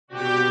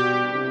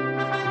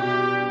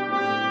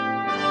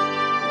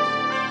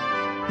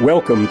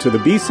Welcome to the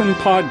Beeson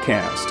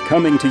Podcast,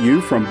 coming to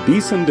you from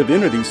Beeson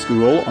Divinity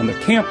School on the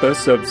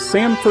campus of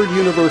Samford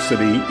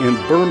University in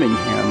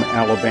Birmingham,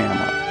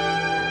 Alabama.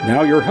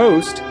 Now your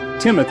host,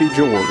 Timothy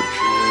George.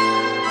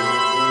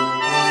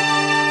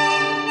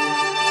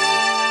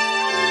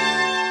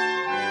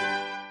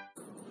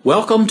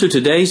 Welcome to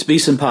today's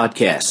Beeson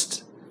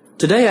Podcast.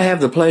 Today I have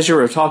the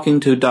pleasure of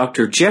talking to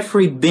Dr.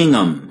 Jeffrey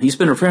Bingham. He's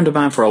been a friend of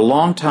mine for a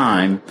long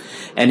time,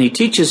 and he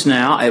teaches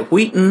now at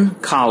Wheaton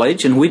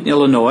College in Wheaton,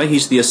 Illinois.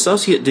 He's the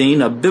Associate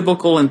Dean of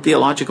Biblical and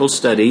Theological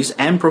Studies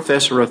and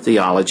Professor of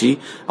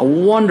Theology, a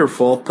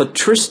wonderful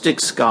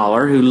patristic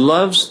scholar who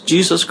loves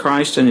Jesus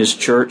Christ and His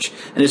church,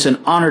 and it's an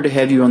honor to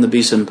have you on the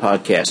Beeson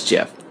Podcast,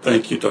 Jeff.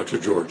 Thank you, Dr.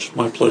 George.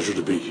 My pleasure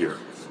to be here.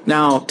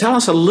 Now, tell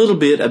us a little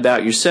bit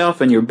about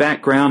yourself and your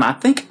background. I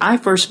think I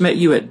first met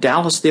you at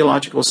Dallas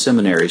Theological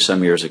Seminary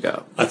some years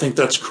ago. I think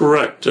that's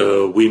correct.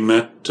 We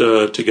met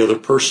together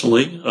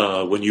personally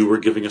when you were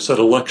giving a set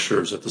of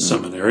lectures at the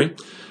seminary.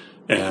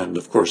 And,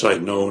 of course,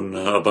 I'd known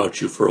about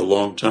you for a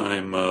long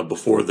time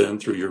before then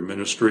through your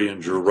ministry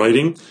and your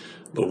writing.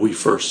 But we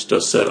first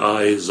set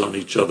eyes on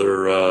each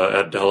other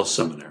at Dallas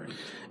Seminary.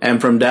 And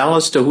from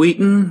Dallas to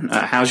Wheaton,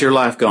 how's your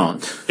life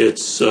gone?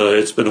 It's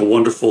been a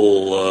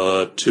wonderful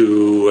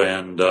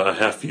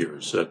 2.5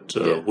 years at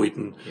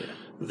Wheaton.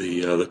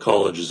 Yeah. The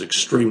college is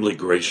extremely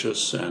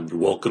gracious and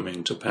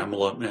welcoming to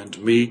Pamela and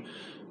me,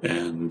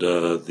 and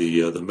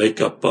the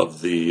makeup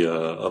of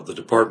the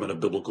Department of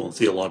Biblical and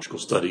Theological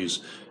Studies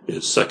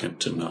is second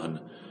to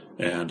none.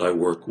 And I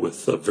work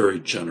with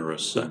very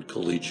generous and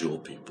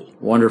collegial people.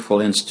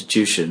 Wonderful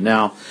institution.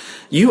 Now,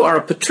 you are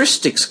a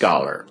patristic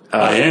scholar.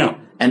 I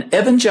am. An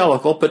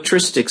evangelical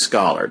patristic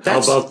scholar. How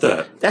about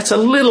that? That's a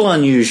little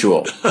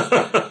unusual.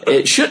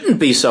 It shouldn't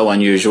be so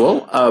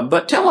unusual,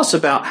 but tell us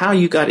about how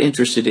you got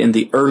interested in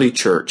the early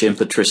church, in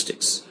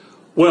patristics.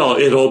 Well,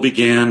 it all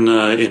began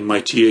in my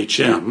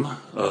THM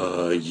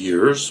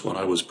years. When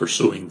I was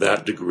pursuing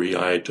that degree,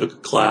 I took a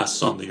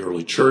class on the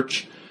early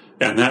church,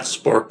 and that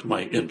sparked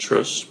my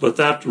interest. But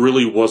that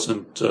really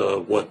wasn't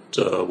what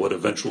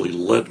eventually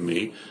led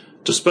me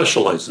to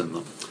specialize in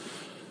them.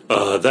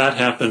 That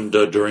happened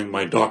during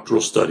my doctoral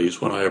studies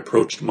when I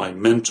approached my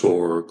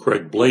mentor,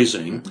 Craig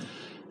Blazing,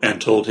 and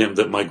told him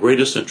that my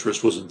greatest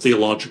interest was in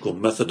theological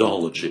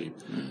methodology.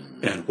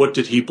 And what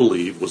did he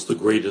believe was the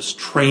greatest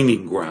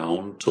training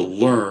ground to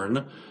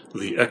learn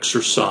the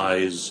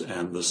exercise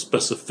and the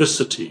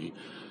specificity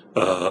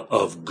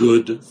of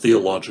good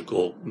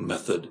theological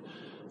method.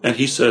 And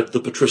he said the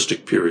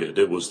patristic period.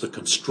 It was the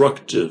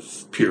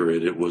constructive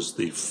period. It was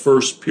the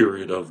first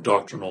period of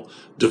doctrinal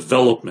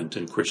development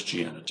in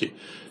Christianity.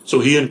 So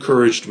he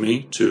encouraged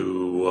me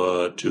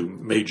to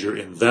major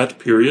in that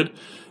period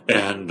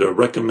and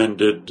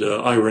recommended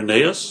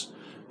Irenaeus.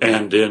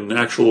 And in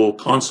actual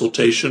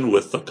consultation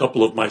with a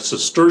couple of my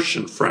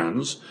Cistercian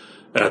friends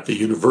at the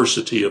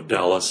University of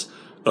Dallas,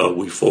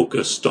 we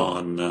focused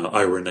on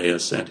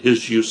Irenaeus and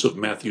his use of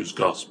Matthew's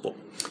Gospel.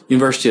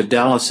 University of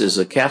Dallas is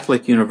a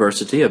Catholic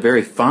university, a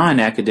very fine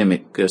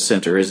academic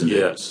center, isn't it?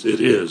 Yes, it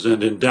is.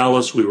 And in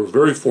Dallas, we were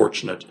very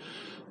fortunate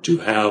to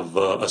have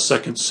a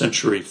second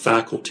century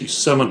faculty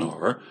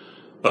seminar,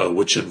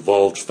 which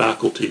involved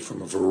faculty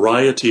from a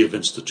variety of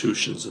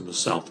institutions in the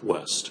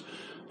Southwest.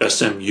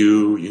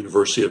 SMU,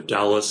 University of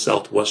Dallas,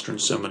 Southwestern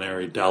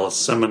Seminary, Dallas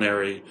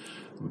Seminary,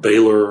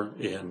 Baylor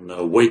in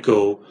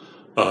Waco,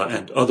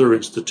 and other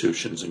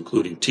institutions,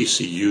 including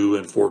TCU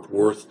in Fort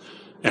Worth,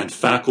 and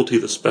faculty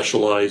that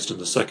specialized in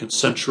the second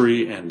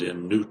century and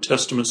in New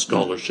Testament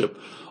scholarship.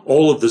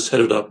 All of this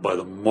headed up by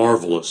the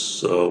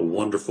marvelous,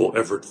 wonderful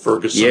Everett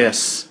Ferguson.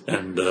 Yes.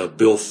 And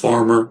Bill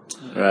Farmer,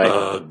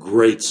 right.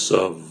 Greats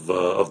of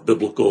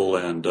biblical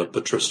and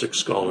patristic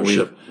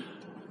scholarship.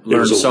 We've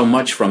learned so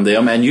much from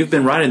them, and you've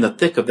been right in the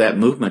thick of that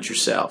movement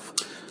yourself.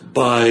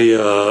 By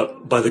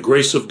the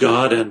grace of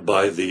God and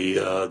by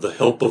the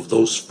help of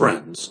those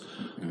friends,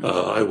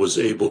 I was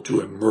able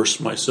to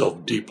immerse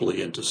myself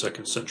deeply into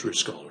second century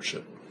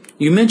scholarship.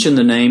 You mentioned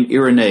the name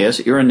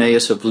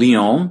Irenaeus of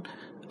Lyon.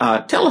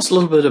 Tell us a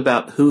little bit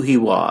about who he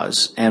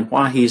was and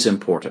why he's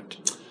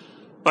important.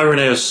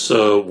 Irenaeus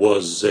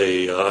was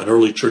an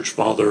early church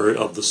father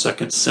of the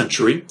second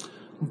century,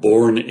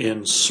 born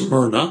in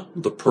Smyrna,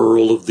 the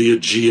pearl of the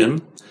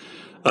Aegean,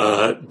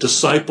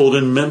 discipled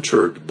and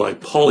mentored by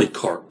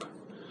Polycarp,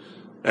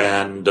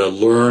 and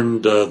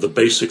learned the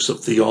basics of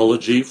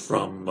theology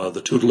from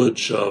the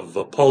tutelage of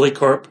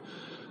Polycarp,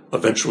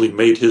 eventually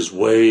made his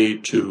way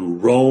to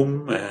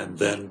Rome and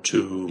then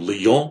to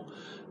Lyon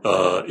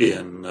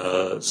in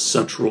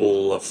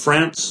central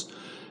France,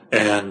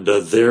 and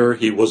there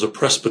he was a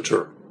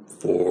presbyter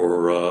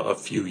for a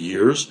few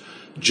years,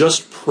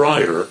 just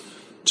prior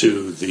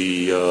to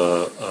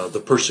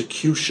the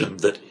persecution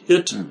that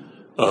hit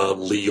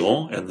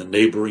Lyon and the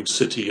neighboring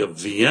city of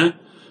Vienne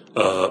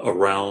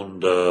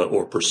around,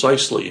 or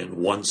precisely in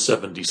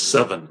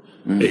 177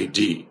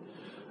 A.D.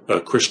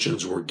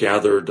 Christians were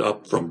gathered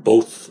up from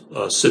both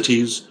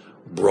cities,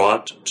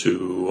 brought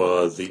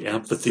to the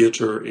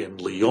amphitheater in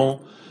Lyon,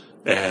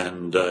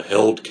 and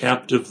held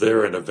captive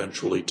there and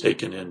eventually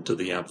taken into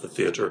the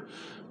amphitheater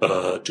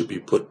to be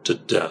put to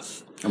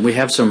death. And we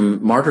have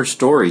some martyr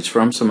stories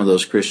from some of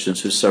those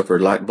Christians who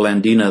suffered, like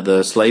Blandina,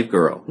 the slave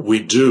girl. We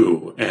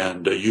do,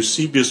 and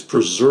Eusebius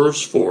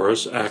preserves for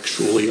us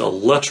actually a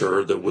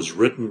letter that was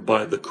written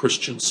by the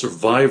Christian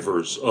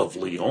survivors of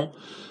Lyon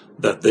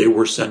that they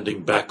were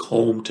sending back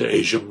home to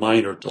Asia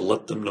Minor to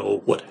let them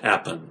know what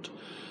happened.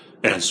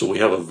 And so we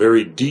have a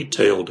very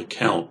detailed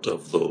account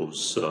of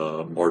those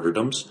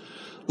martyrdoms.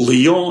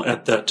 Lyon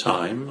at that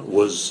time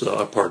was,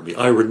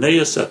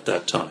 Irenaeus at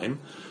that time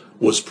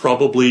was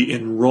probably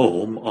in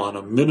Rome on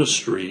a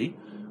ministry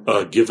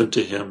given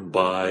to him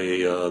by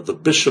the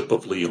bishop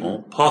of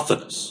Lyon,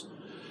 Pothinus.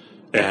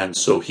 And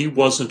so he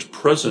wasn't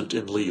present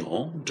in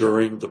Lyon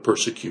during the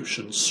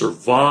persecution,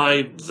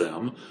 survived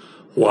them,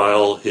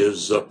 while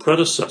his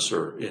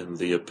predecessor in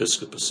the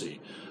episcopacy,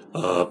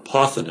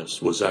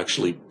 Pothinus, was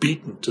actually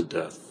beaten to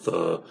death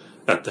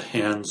at the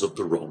hands of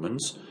the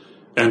Romans.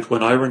 And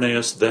when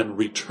Irenaeus then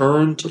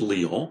returned to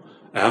Lyon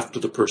after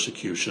the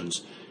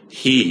persecutions,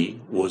 he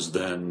was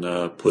then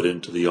put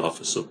into the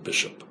office of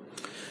bishop.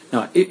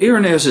 Now,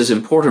 Irenaeus is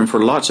important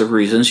for lots of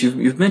reasons.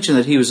 You've mentioned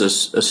that he was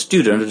a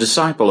student, a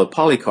disciple of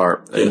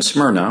Polycarp in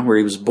Smyrna, where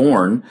he was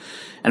born.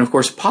 And, of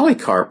course,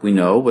 Polycarp, we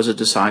know, was a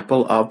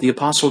disciple of the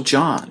Apostle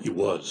John. He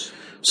was.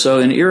 So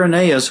in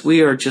Irenaeus,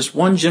 we are just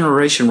one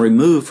generation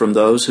removed from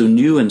those who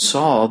knew and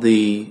saw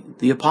the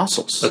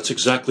apostles. That's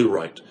exactly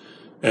right.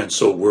 And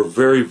so we're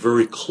very,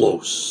 very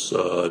close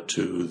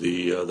to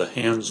the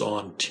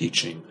hands-on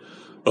teaching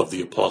of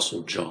the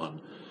Apostle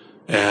John.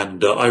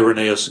 And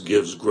Irenaeus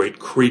gives great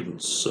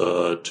credence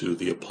to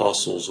the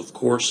apostles, of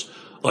course,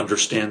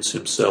 understands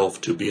himself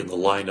to be in the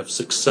line of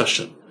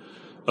succession,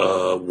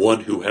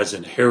 one who has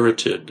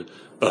inherited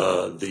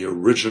the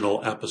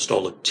original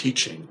apostolic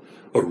teaching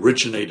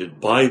originated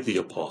by the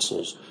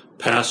apostles,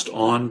 passed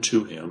on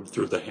to him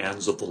through the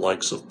hands of the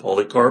likes of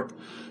Polycarp,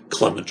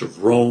 Clement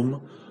of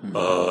Rome,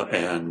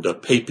 and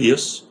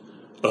Papias.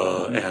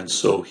 And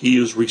so he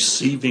is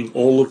receiving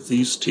all of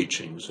these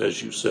teachings,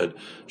 as you said,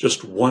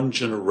 just one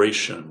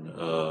generation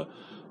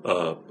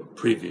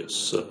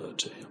previous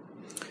to him.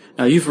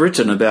 Now, you've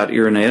written about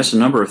Irenaeus a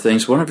number of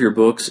things. One of your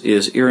books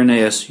is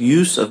Irenaeus'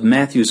 Use of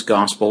Matthew's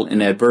Gospel in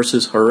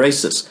Adversus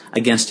Haeresis,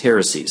 Against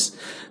Heresies.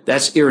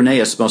 That's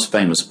Irenaeus' most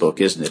famous book,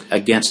 isn't it?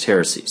 Against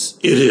Heresies.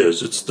 It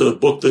is. It's the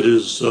book that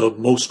is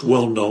most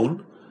well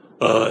known.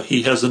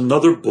 He has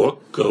another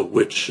book,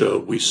 which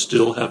we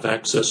still have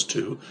access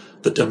to,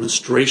 The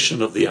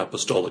Demonstration of the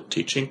Apostolic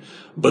Teaching,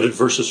 but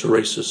Adversus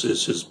Haeresis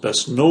is his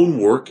best-known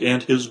work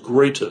and his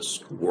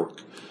greatest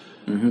work.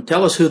 Mm-hmm.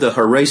 Tell us who the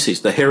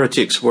Haereses, the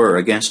heretics, were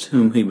against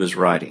whom he was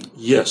writing.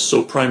 Yes,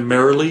 so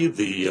primarily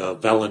the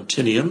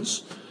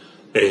Valentinians,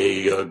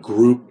 a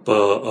group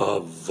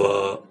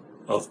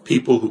of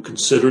people who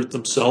considered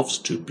themselves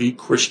to be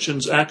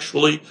Christians,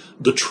 actually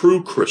the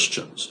true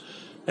Christians,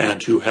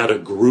 and who had a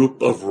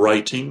group of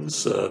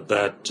writings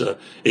that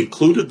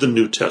included the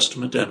New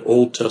Testament and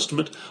Old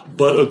Testament,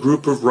 but a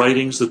group of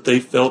writings that they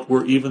felt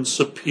were even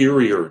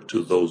superior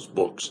to those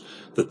books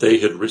that they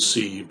had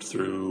received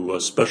through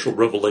a special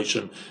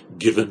revelation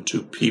given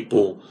to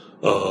people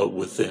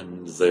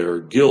within their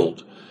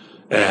guild.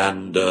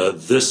 And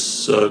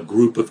this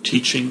group of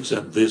teachings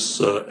and this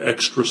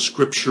extra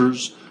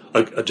scriptures,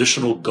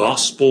 additional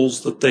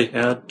gospels that they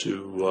had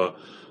to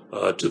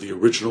the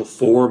original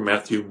four,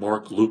 Matthew,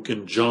 Mark, Luke,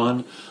 and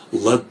John,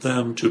 led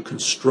them to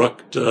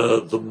construct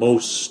the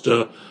most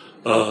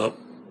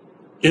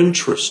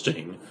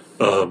interesting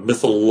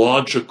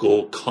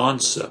mythological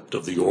concept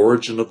of the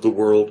origin of the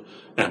world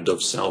and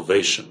of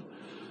salvation.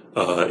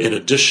 In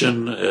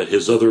addition,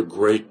 his other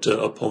great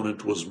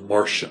opponent was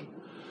Marcion.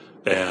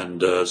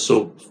 And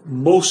so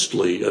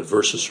mostly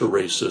Adversus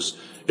Haeresis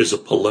is a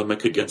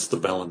polemic against the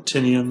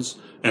Valentinians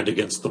and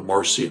against the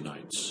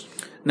Marcionites.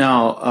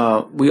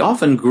 Now, we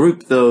often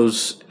group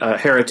those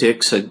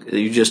heretics that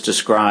you just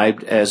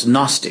described as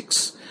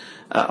Gnostics.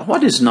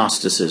 What is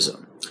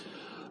Gnosticism?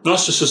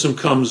 Gnosticism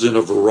comes in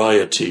a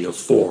variety of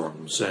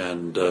forms,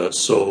 and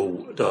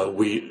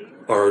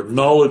our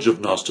knowledge of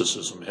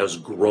Gnosticism has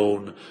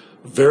grown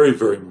very,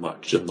 very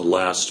much in the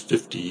last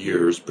 50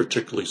 years,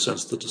 particularly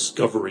since the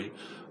discovery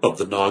of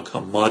the Nag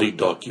Hammadi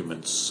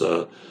documents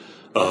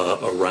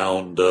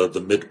around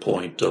the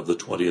midpoint of the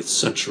 20th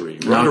century,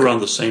 right around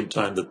the same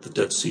time that the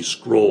Dead Sea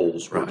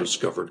Scrolls were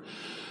discovered.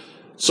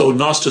 So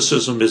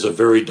Gnosticism is a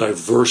very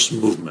diverse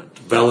movement.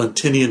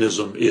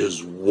 Valentinianism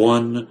is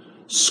one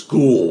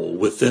school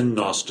within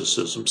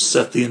Gnosticism.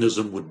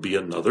 Sethianism would be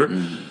another.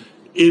 Mm-hmm.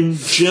 In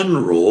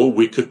general,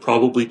 we could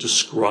probably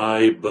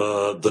describe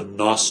the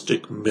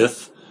Gnostic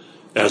myth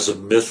as a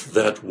myth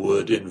that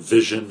would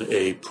envision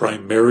a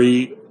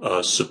primary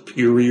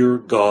superior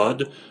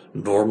God,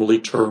 normally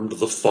termed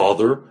the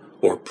Father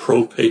or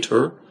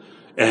Propator,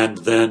 and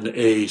then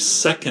a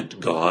second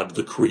God,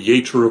 the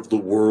creator of the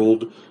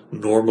world,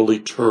 normally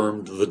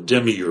termed the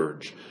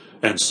Demiurge.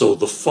 And so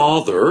the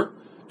Father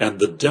and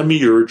the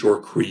Demiurge or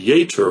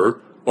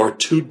creator are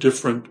two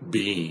different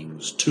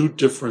beings, two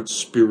different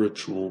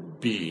spiritual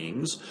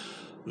beings.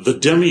 The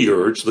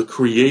demiurge, the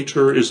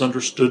creator, is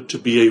understood to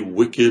be a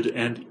wicked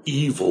and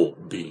evil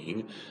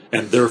being,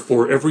 and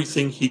therefore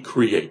everything he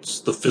creates,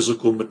 the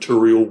physical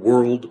material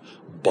world,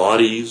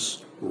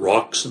 bodies,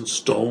 rocks and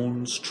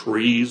stones,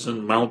 trees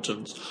and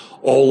mountains,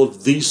 all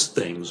of these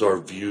things are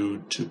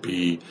viewed to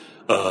be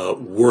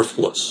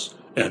worthless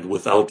and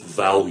without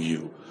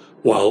value,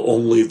 while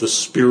only the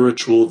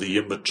spiritual, the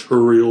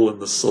immaterial, and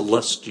the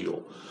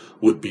celestial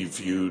would be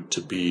viewed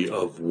to be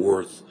of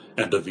worth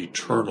and of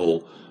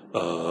eternal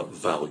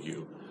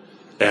value.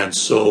 And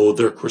so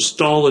their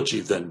Christology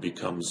then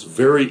becomes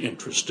very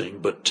interesting,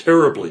 but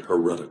terribly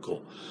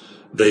heretical.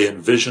 They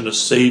envision a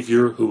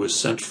Savior who is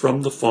sent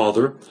from the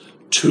Father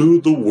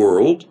to the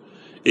world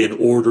in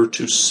order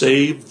to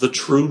save the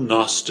true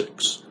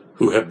Gnostics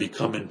who have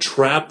become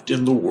entrapped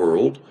in the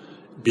world,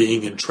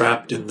 being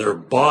entrapped in their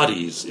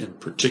bodies in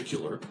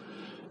particular.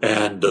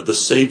 And the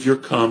Savior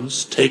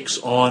comes, takes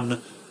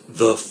on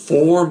the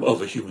form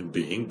of a human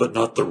being, but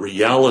not the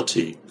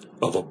reality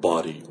of a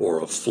body or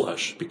of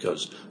flesh,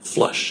 because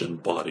flesh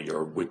and body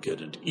are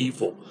wicked and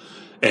evil.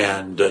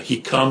 And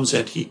he comes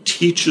and he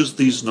teaches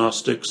these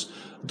Gnostics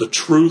the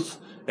truth,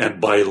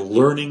 and by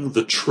learning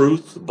the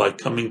truth, by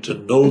coming to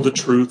know the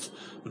truth,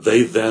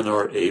 they then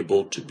are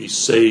able to be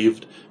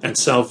saved. And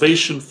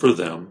salvation for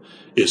them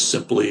is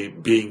simply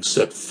being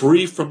set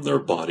free from their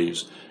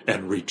bodies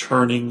and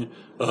returning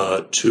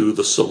to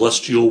the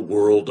celestial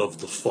world of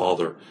the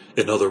Father.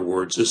 In other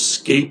words,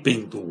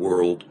 escaping the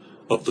world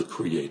of the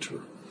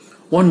Creator.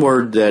 One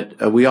word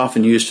that we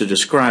often use to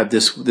describe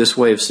this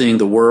way of seeing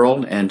the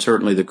world, and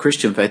certainly the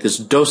Christian faith, is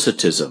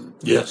Docetism.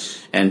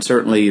 Yes. And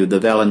certainly the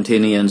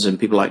Valentinians and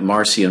people like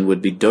Marcion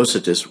would be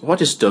Docetists.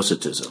 What is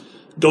Docetism?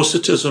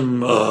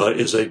 Docetism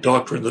is a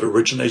doctrine that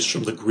originates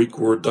from the Greek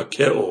word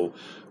dokeo,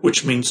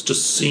 which means to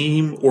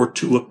seem or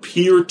to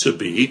appear to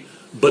be,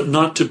 but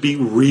not to be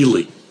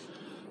really.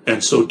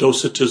 And so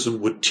Docetism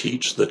would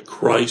teach that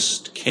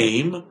Christ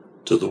came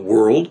to the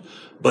world,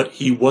 but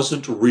he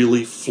wasn't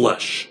really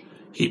flesh.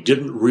 He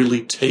didn't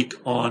really take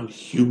on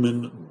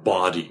human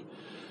body.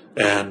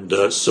 And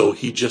so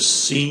he just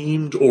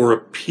seemed or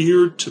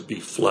appeared to be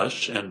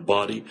flesh and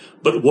body,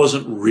 but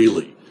wasn't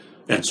really.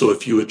 And so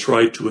if you had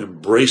tried to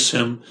embrace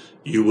him,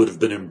 you would have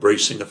been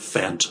embracing a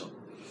phantom.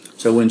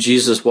 So when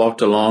Jesus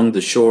walked along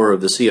the shore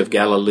of the Sea of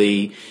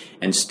Galilee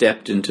and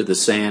stepped into the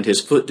sand,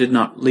 his foot did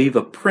not leave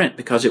a print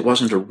because it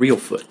wasn't a real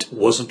foot. It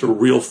wasn't a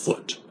real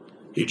foot.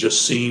 He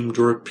just seemed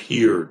or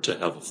appeared to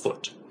have a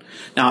foot.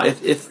 Now,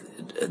 if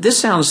this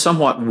sounds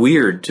somewhat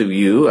weird to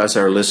you as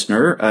our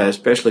listener,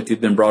 especially if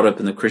you've been brought up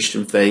in the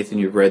Christian faith and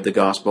you've read the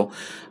gospel,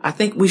 I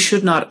think we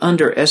should not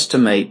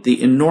underestimate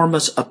the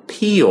enormous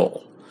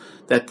appeal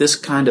that this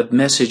kind of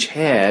message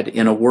had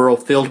in a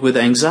world filled with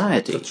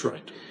anxiety. That's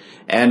right.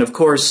 And of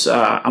course,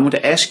 I'm going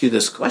to ask you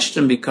this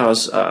question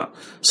because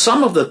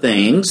some of the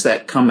things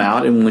that come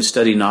out, and when we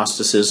study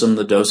Gnosticism,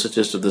 the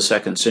Docetists of the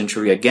 2nd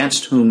century,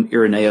 against whom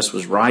Irenaeus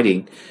was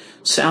writing,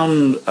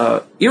 sound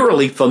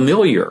eerily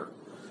familiar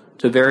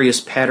to various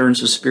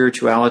patterns of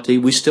spirituality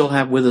we still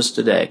have with us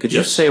today. Could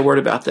you say a word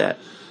about that?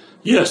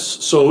 Yes,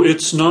 so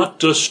it's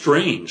not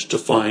strange to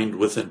find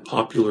within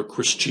popular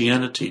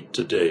Christianity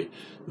today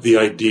the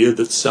idea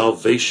that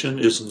salvation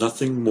is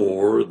nothing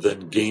more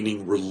than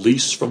gaining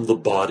release from the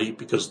body,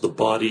 because the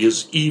body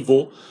is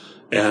evil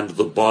and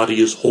the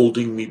body is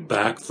holding me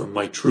back from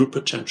my true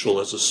potential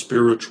as a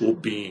spiritual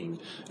being,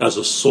 as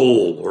a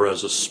soul or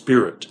as a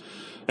spirit.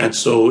 And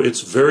so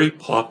it's very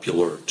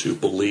popular to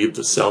believe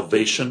that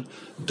salvation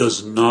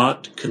does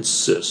not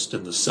consist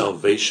in the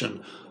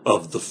salvation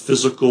of the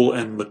physical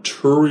and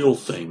material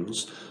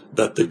things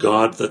that the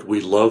God that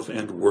we love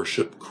and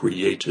worship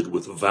created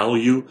with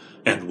value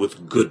and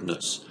with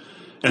goodness.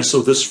 And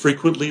so this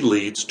frequently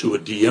leads to a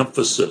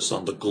de-emphasis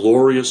on the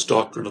glorious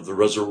doctrine of the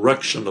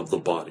resurrection of the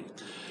body.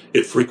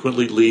 It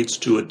frequently leads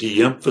to a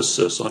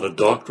de-emphasis on a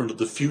doctrine of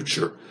the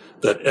future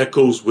that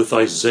echoes with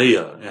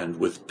Isaiah and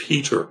with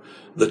Peter,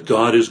 that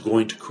God is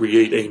going to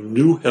create a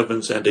new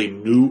heavens and a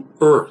new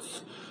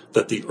earth,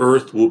 that the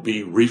earth will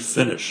be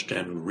refinished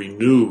and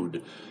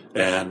renewed,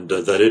 and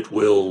that it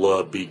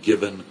will be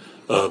given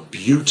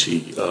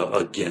beauty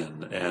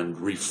again and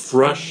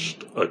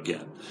refreshed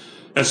again.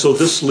 And so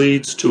this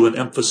leads to an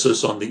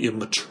emphasis on the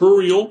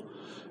immaterial,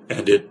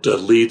 and it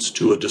leads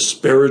to a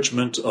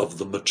disparagement of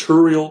the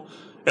material.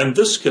 And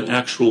this can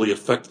actually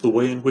affect the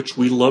way in which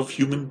we love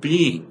human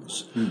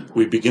beings.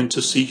 We begin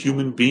to see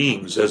human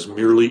beings as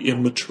merely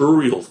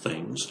immaterial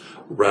things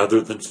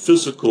rather than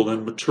physical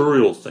and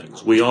material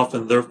things. We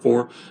often,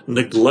 therefore,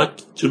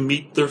 neglect to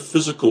meet their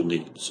physical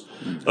needs,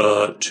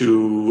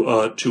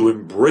 to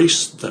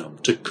embrace them,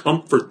 to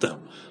comfort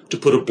them, to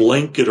put a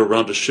blanket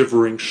around a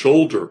shivering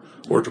shoulder,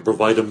 or to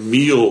provide a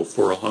meal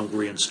for a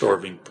hungry and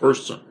starving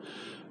person.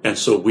 And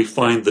so we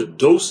find that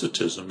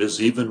Docetism is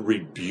even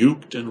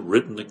rebuked and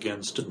written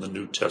against in the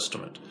New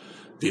Testament.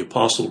 The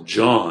Apostle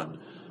John,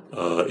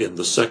 in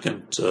the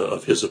second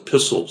of his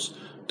epistles,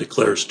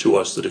 declares to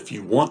us that if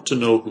you want to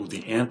know who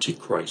the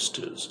Antichrist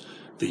is,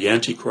 the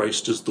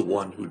Antichrist is the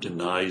one who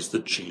denies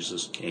that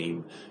Jesus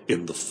came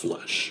in the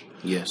flesh.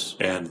 Yes.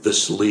 And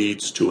this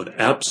leads to an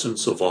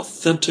absence of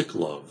authentic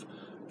love,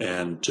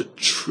 and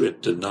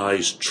it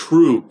denies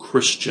true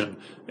Christian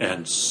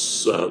and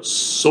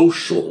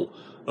social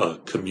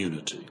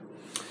community.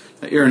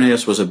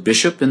 Irenaeus was a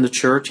bishop in the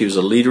church. He was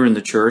a leader in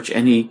the church,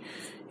 and he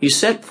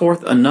set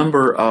forth a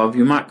number of,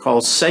 you might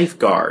call,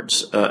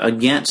 safeguards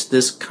against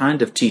this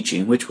kind of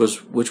teaching, which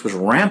was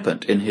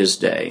rampant in his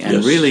day, and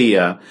yes.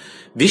 really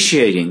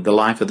vitiating the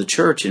life of the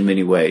church in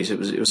many ways. It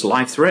was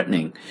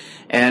life-threatening.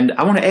 And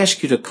I want to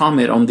ask you to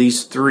comment on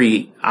these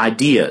three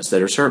ideas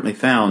that are certainly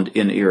found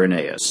in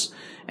Irenaeus,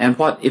 and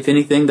what, if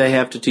anything, they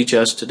have to teach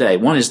us today.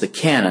 One is the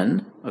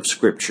canon of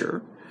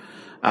Scripture,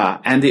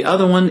 and the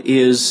other one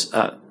is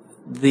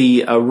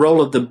the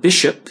role of the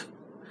bishop,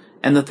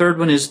 and the third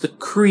one is the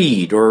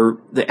creed, or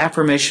the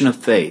affirmation of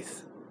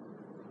faith.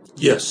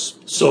 Yes.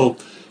 So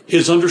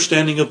his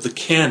understanding of the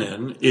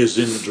canon is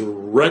in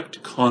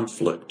direct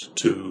conflict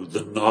to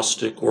the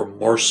Gnostic or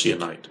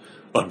Marcionite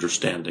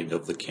understanding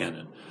of the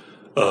canon.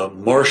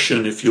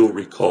 Marcion, if you'll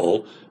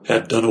recall,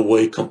 had done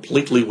away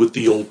completely with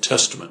the Old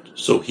Testament.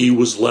 So he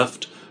was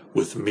left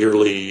with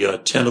merely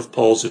 10 of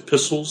Paul's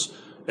epistles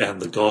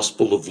and the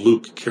Gospel of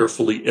Luke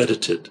carefully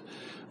edited.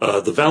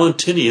 The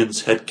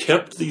Valentinians had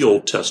kept the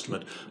Old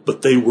Testament,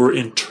 but they were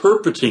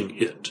interpreting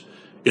it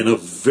in a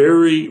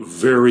very,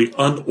 very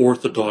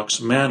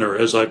unorthodox manner,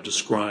 as I've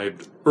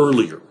described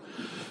earlier.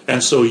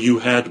 And so you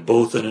had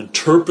both an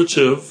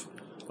interpretive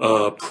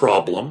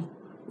problem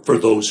for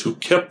those who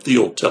kept the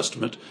Old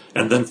Testament,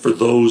 and then for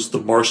those, the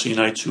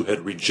Marcionites, who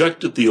had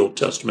rejected the Old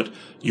Testament,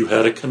 you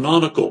had a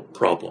canonical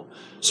problem.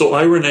 So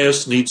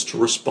Irenaeus needs to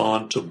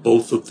respond to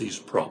both of these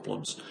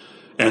problems.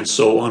 And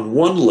so on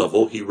one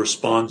level, he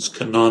responds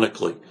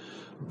canonically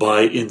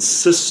by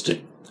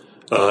insisting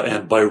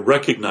and by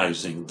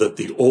recognizing that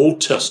the Old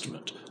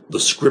Testament, the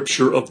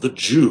Scripture of the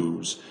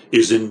Jews,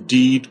 is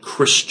indeed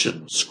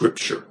Christian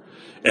Scripture.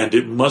 And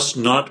it must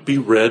not be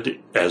read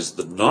as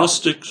the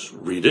Gnostics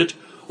read it,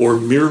 or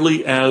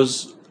merely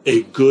as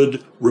a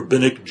good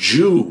rabbinic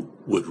Jew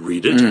would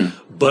read it,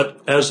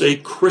 but as a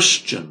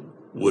Christian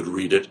would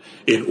read it,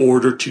 in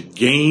order to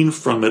gain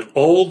from it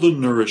all the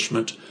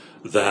nourishment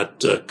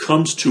that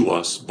comes to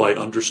us by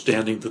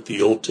understanding that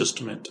the Old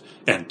Testament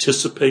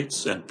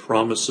anticipates and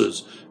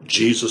promises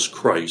Jesus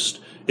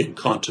Christ in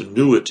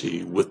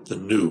continuity with the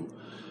New.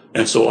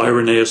 And so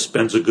Irenaeus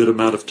spends a good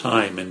amount of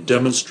time in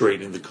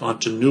demonstrating the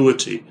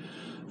continuity,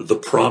 the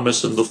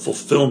promise and the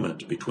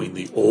fulfillment between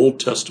the Old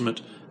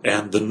Testament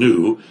and the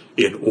New,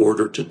 in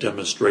order to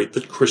demonstrate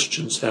that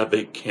Christians have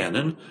a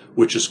canon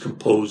which is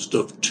composed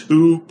of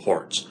two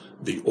parts,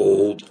 the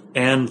Old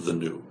and the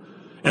New.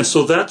 And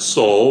so that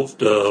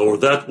solved, or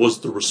that was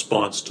the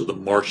response to the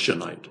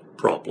Marcionite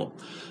problem.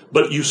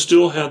 But you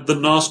still had the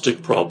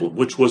Gnostic problem,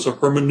 which was a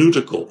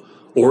hermeneutical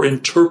or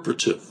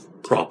interpretive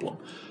problem.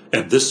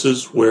 And this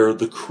is where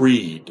the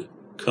creed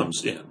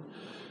comes in.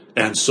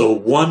 And so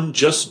one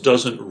just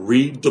doesn't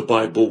read the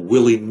Bible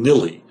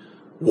willy-nilly.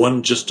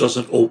 One just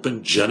doesn't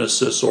open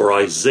Genesis or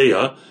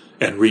Isaiah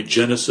and read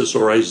Genesis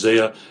or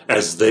Isaiah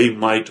as they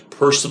might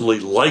personally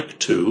like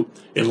to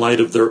in light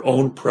of their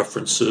own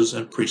preferences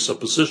and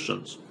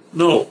presuppositions.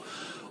 No,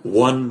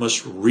 one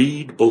must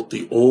read both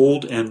the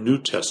Old and New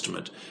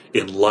Testament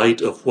in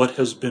light of what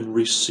has been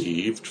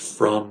received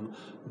from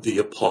the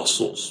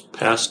apostles,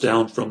 passed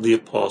down from the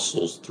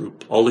apostles through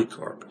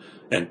Polycarp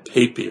and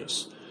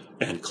Papias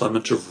and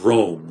Clement of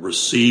Rome,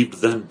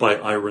 received then by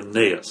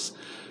Irenaeus,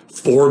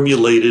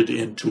 formulated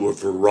into a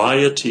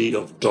variety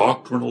of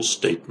doctrinal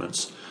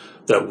statements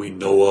that we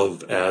know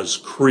of as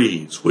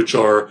creeds, which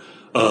are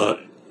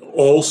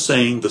all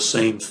saying the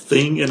same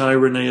thing in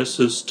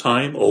Irenaeus'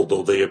 time,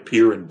 although they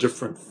appear in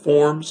different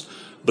forms,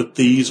 but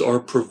these are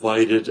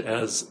provided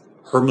as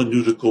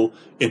hermeneutical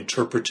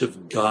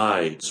interpretive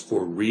guides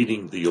for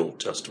reading the Old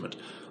Testament.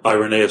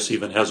 Irenaeus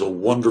even has a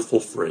wonderful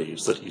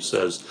phrase that he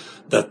says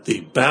that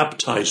the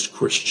baptized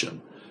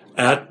Christian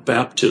at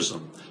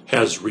baptism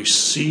has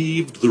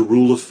received the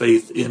rule of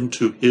faith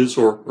into his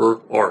or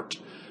her heart,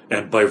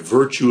 and by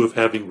virtue of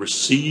having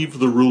received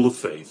the rule of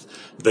faith,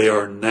 they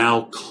are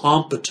now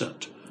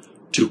competent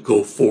to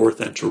go forth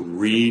and to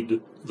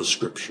read the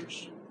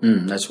Scriptures.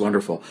 That's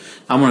wonderful.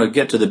 I'm going to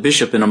get to the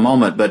bishop in a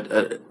moment,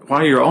 but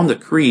while you're on the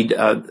creed,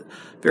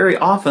 very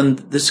often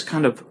this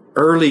kind of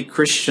early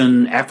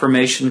Christian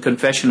affirmation,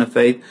 confession of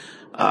faith,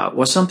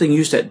 was something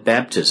used at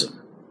baptism.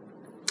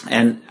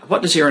 And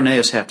what does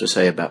Irenaeus have to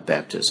say about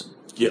baptism?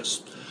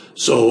 Yes.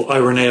 So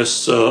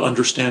Irenaeus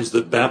understands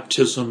that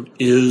baptism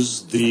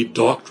is the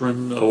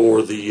doctrine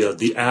or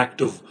the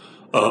act of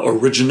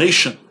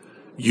origination.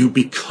 You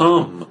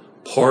become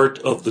part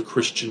of the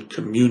Christian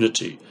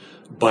community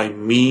by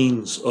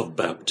means of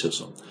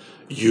baptism.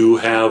 You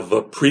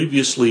have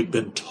previously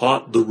been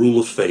taught the rule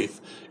of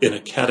faith in a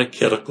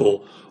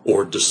catechetical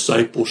or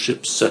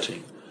discipleship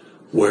setting,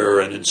 where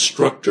an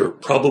instructor,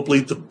 probably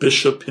the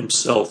bishop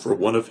himself or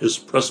one of his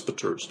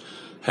presbyters,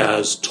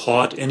 has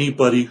taught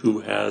anybody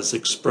who has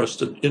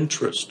expressed an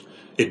interest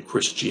in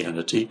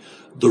Christianity,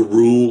 the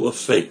rule of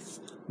faith.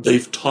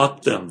 They've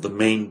taught them the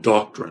main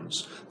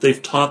doctrines.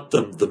 They've taught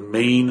them the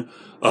main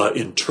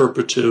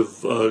interpretive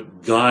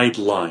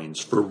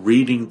guidelines for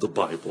reading the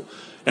Bible.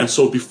 And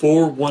so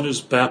before one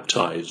is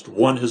baptized,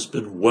 one has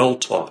been well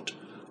taught.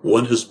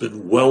 One has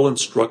been well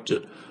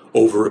instructed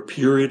over a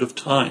period of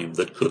time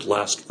that could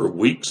last for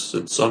weeks,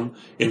 in some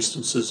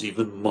instances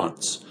even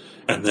months.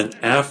 And then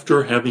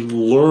after having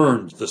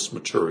learned this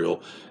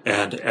material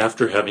and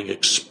after having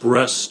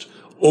expressed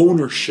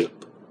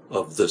ownership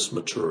of this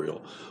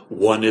material,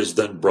 one is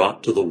then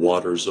brought to the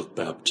waters of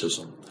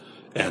baptism.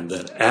 And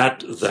then at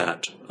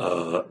that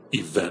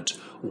event,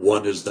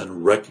 one is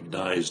then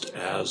recognized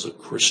as a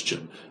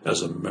Christian,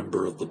 as a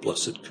member of the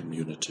blessed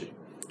community.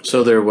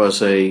 So there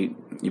was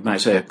you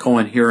might say, a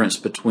coherence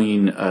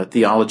between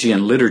theology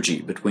and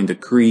liturgy, between the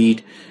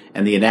creed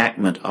and the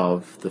enactment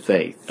of the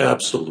faith.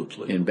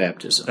 Absolutely. In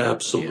baptism.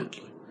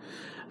 Absolutely.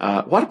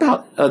 Yeah. What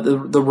about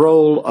the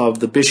role of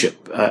the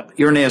bishop?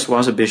 Irenaeus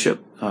was a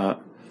bishop.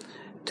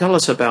 Tell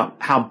us about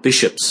how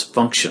bishops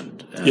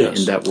functioned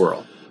in that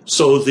world.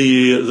 So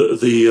the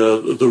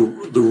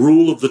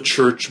rule of the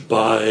church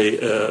by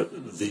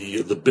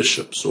the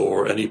bishops,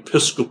 or an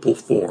episcopal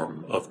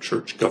form of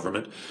church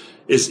government,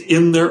 is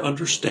in their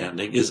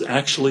understanding, is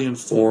actually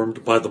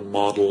informed by the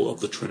model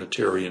of the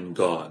Trinitarian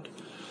God.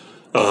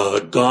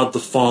 God the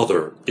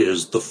Father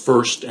is the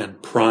first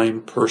and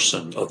prime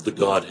person of the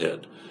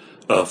Godhead.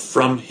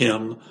 From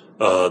him,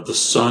 the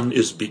Son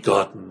is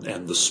begotten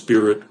and the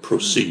Spirit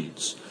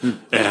proceeds.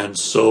 And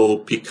so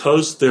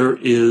because there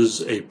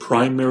is a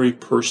primary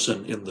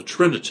person in the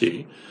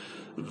Trinity,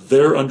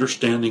 their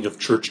understanding of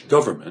church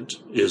government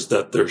is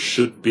that there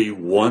should be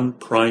one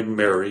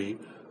primary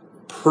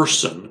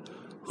person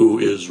who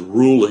is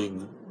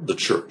ruling the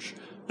church.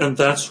 And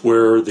that's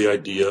where the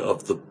idea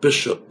of the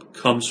bishop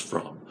comes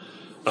from.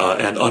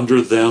 And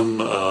under them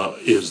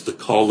is the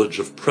College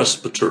of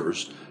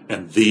Presbyters,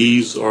 and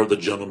these are the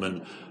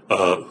gentlemen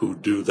who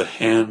do the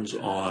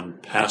hands-on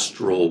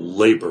pastoral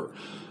labor.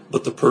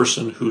 But the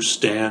person who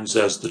stands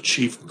as the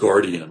chief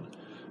guardian,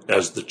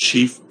 as the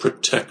chief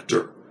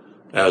protector,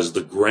 as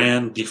the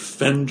grand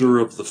defender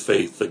of the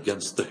faith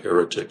against the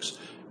heretics,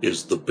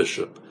 is the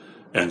bishop.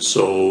 And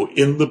so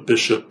in the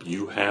bishop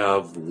you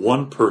have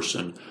one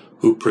person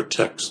who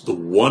protects the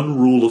one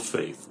rule of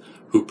faith,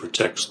 who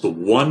protects the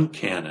one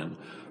canon,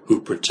 who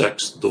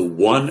protects the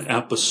one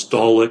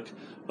apostolic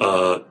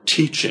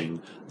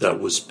teaching that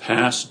was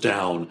passed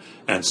down.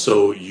 And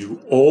so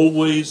you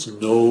always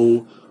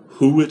know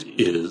who it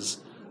is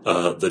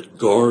that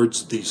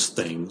guards these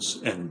things.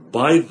 And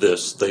by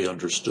this they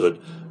understood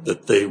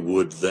that they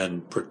would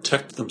then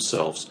protect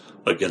themselves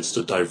against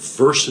a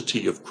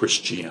diversity of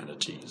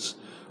Christianities.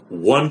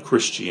 One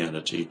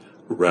Christianity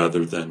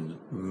rather than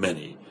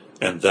many.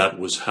 And that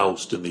was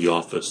housed in the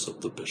office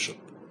of the bishop.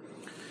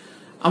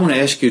 I want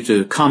to ask you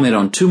to comment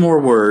on two more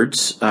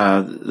words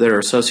that are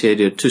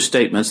associated, two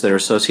statements that are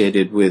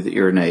associated with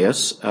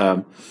Irenaeus.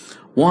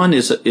 One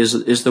is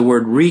the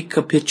word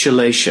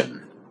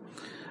recapitulation.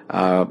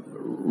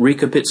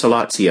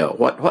 Recapitulatio.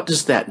 What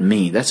does that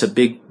mean? That's a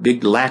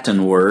big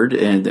Latin word,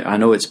 and I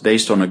know it's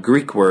based on a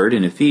Greek word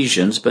in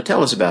Ephesians, but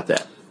tell us about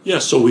that.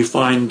 Yes, so we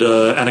find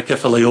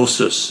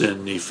anakephaleiosis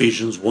in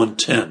Ephesians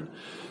 1:10.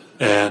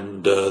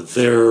 And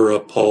there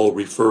Paul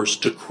refers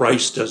to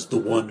Christ as the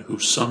one who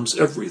sums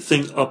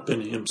everything up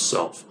in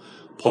himself.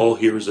 Paul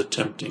here is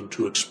attempting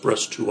to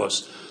express to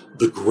us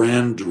the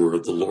grandeur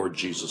of the Lord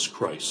Jesus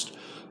Christ,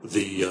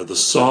 the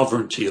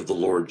sovereignty of the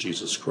Lord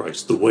Jesus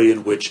Christ, the way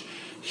in which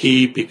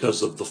he,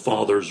 because of the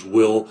Father's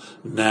will,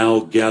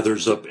 now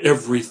gathers up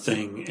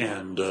everything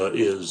and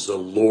is a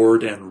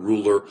Lord and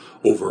ruler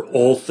over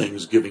all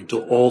things, giving to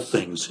all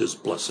things his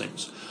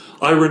blessings.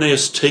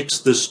 Irenaeus takes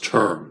this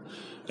term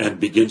and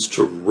begins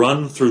to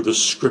run through the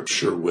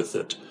scripture with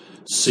it,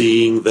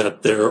 seeing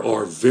that there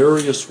are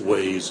various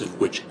ways in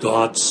which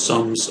God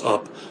sums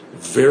up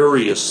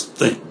various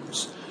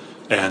things.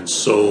 And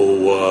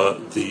so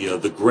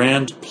the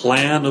grand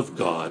plan of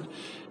God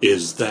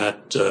is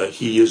that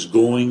he is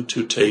going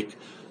to take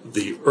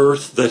the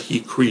earth that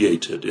he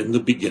created in the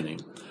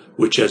beginning,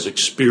 which has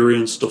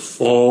experienced a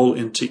fall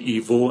into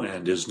evil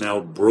and is now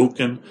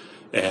broken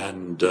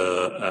and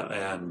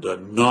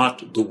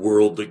not the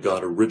world that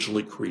God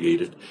originally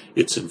created.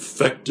 It's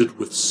infected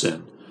with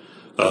sin.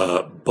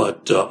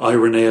 But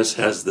Irenaeus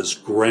has this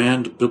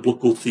grand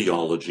biblical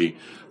theology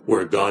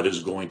where God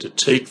is going to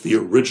take the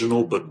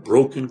original but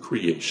broken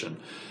creation,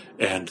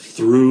 and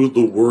through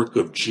the work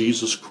of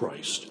Jesus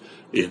Christ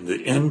in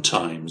the end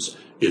times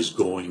is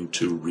going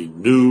to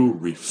renew,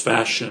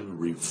 refashion,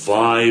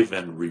 revive,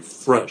 and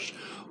refresh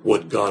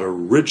what God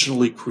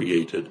originally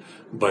created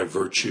by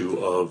virtue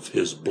of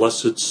his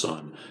blessed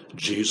Son,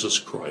 Jesus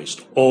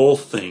Christ. All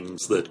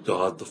things that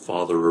God the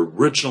Father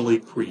originally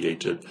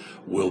created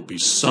will be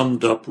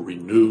summed up,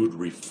 renewed,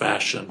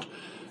 refashioned,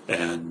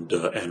 and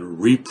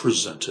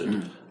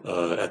represented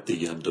at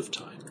the end of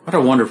time. What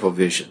a wonderful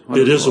vision.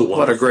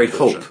 What a great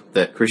vision. Hope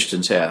that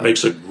Christians have.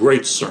 Makes a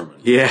great sermon.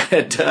 Yeah,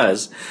 it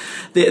does.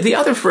 The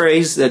other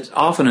phrase that's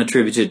often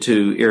attributed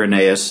to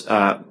Irenaeus,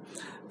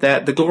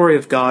 that the glory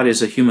of God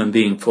is a human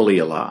being fully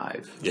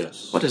alive.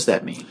 Yes. What does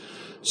that mean?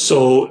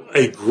 So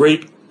a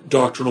great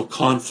doctrinal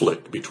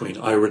conflict between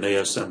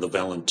Irenaeus and the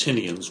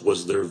Valentinians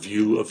was their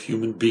view of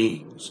human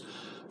beings.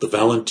 The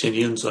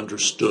Valentinians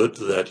understood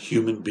that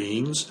human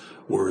beings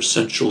were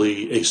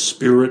essentially a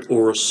spirit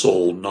or a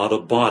soul, not a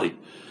body.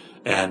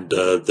 And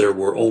there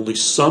were only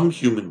some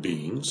human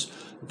beings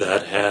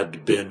that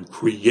had been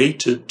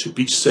created to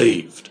be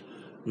saved.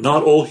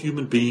 Not all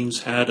human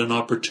beings had an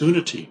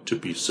opportunity to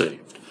be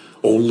saved.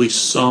 Only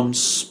some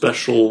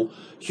special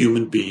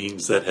human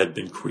beings that had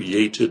been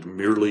created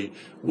merely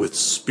with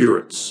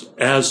spirits,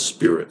 as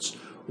spirits,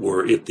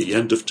 were at the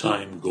end of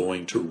time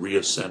going to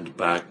reascend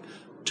back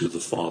to the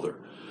Father.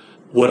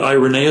 What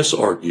Irenaeus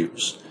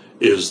argues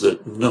is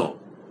that no,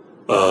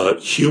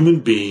 human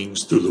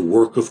beings through the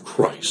work of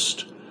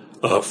Christ,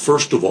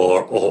 first of all,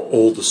 are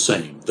all the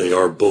same. They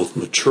are both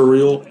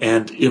material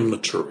and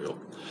immaterial.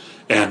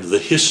 And the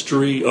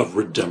history of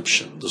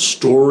redemption, the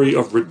story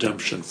of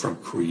redemption from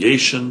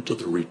creation to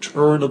the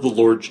return of the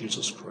Lord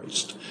Jesus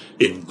Christ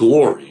in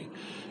glory,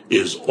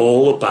 is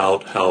all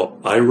about how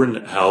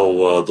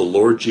the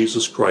Lord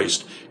Jesus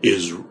Christ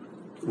is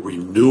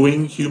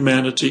renewing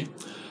humanity,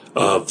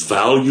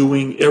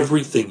 valuing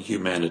everything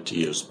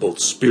humanity is, both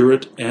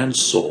spirit and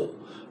soul,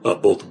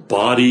 both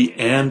body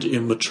and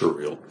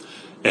immaterial,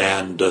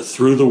 and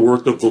through the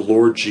work of the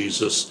Lord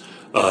Jesus,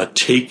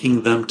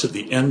 taking them to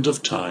the end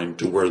of time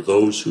to where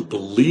those who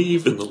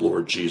believe in the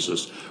Lord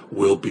Jesus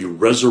will be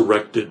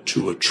resurrected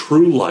to a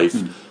true life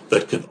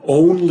that can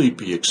only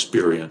be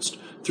experienced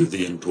through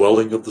the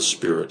indwelling of the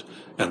Spirit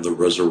and the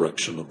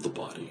resurrection of the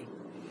body.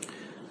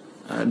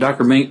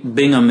 Dr.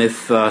 Bingham,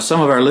 if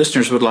some of our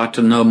listeners would like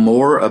to know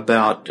more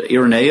about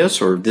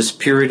Irenaeus or this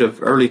period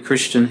of early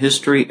Christian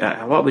history,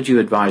 what would you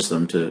advise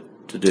them to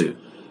do?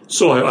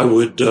 So I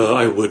would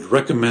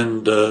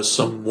recommend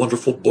some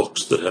wonderful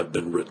books that have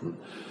been written.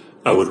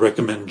 I would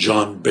recommend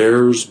John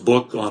Baer's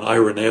book on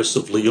Irenaeus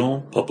of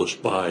Lyon,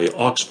 published by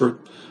Oxford.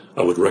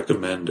 I would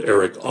recommend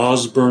Eric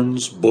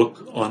Osborne's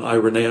book on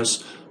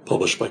Irenaeus,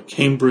 published by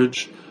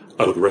Cambridge.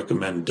 I would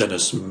recommend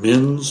Dennis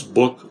Min's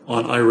book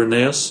on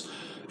Irenaeus.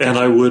 And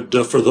I would,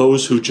 for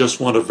those who just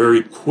want a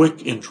very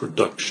quick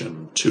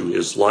introduction to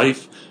his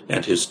life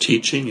and his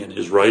teaching and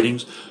his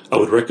writings, I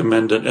would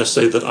recommend an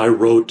essay that I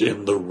wrote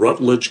in the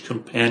Rutledge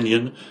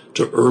Companion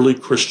to Early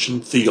Christian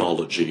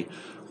Theology,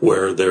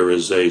 where there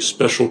is a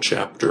special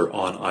chapter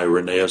on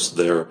Irenaeus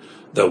there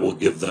that will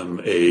give them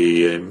an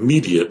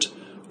immediate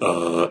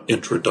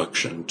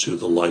introduction to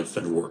the life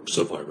and works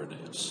of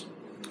Irenaeus.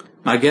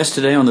 My guest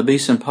today on the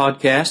Beeson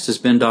Podcast has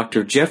been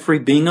Dr. Jeffrey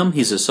Bingham.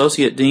 He's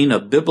Associate Dean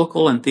of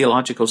Biblical and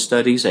Theological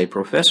Studies, a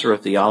Professor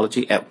of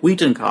Theology at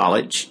Wheaton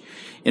College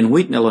in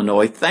Wheaton,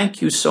 Illinois.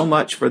 Thank you so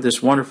much for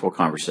this wonderful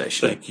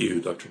conversation. Thank you,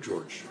 Dr.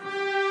 George.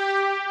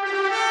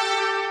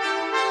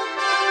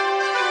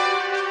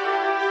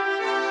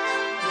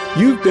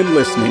 You've been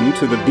listening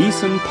to the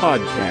Beeson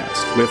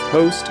Podcast with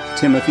host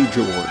Timothy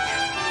George.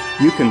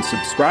 You can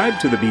subscribe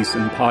to the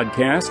Beeson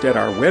Podcast at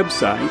our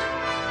website,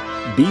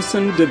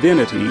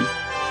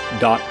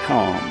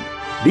 BeesonDivinity.com.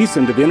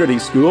 Beeson Divinity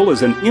School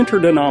is an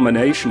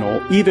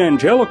interdenominational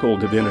evangelical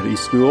divinity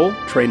school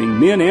training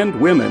men and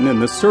women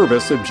in the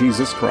service of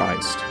Jesus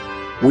Christ.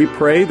 We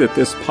pray that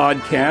this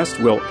podcast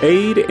will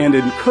aid and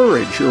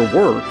encourage your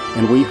work,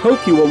 and we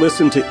hope you will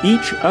listen to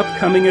each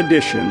upcoming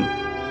edition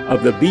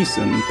of the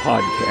Beeson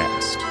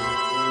Podcast.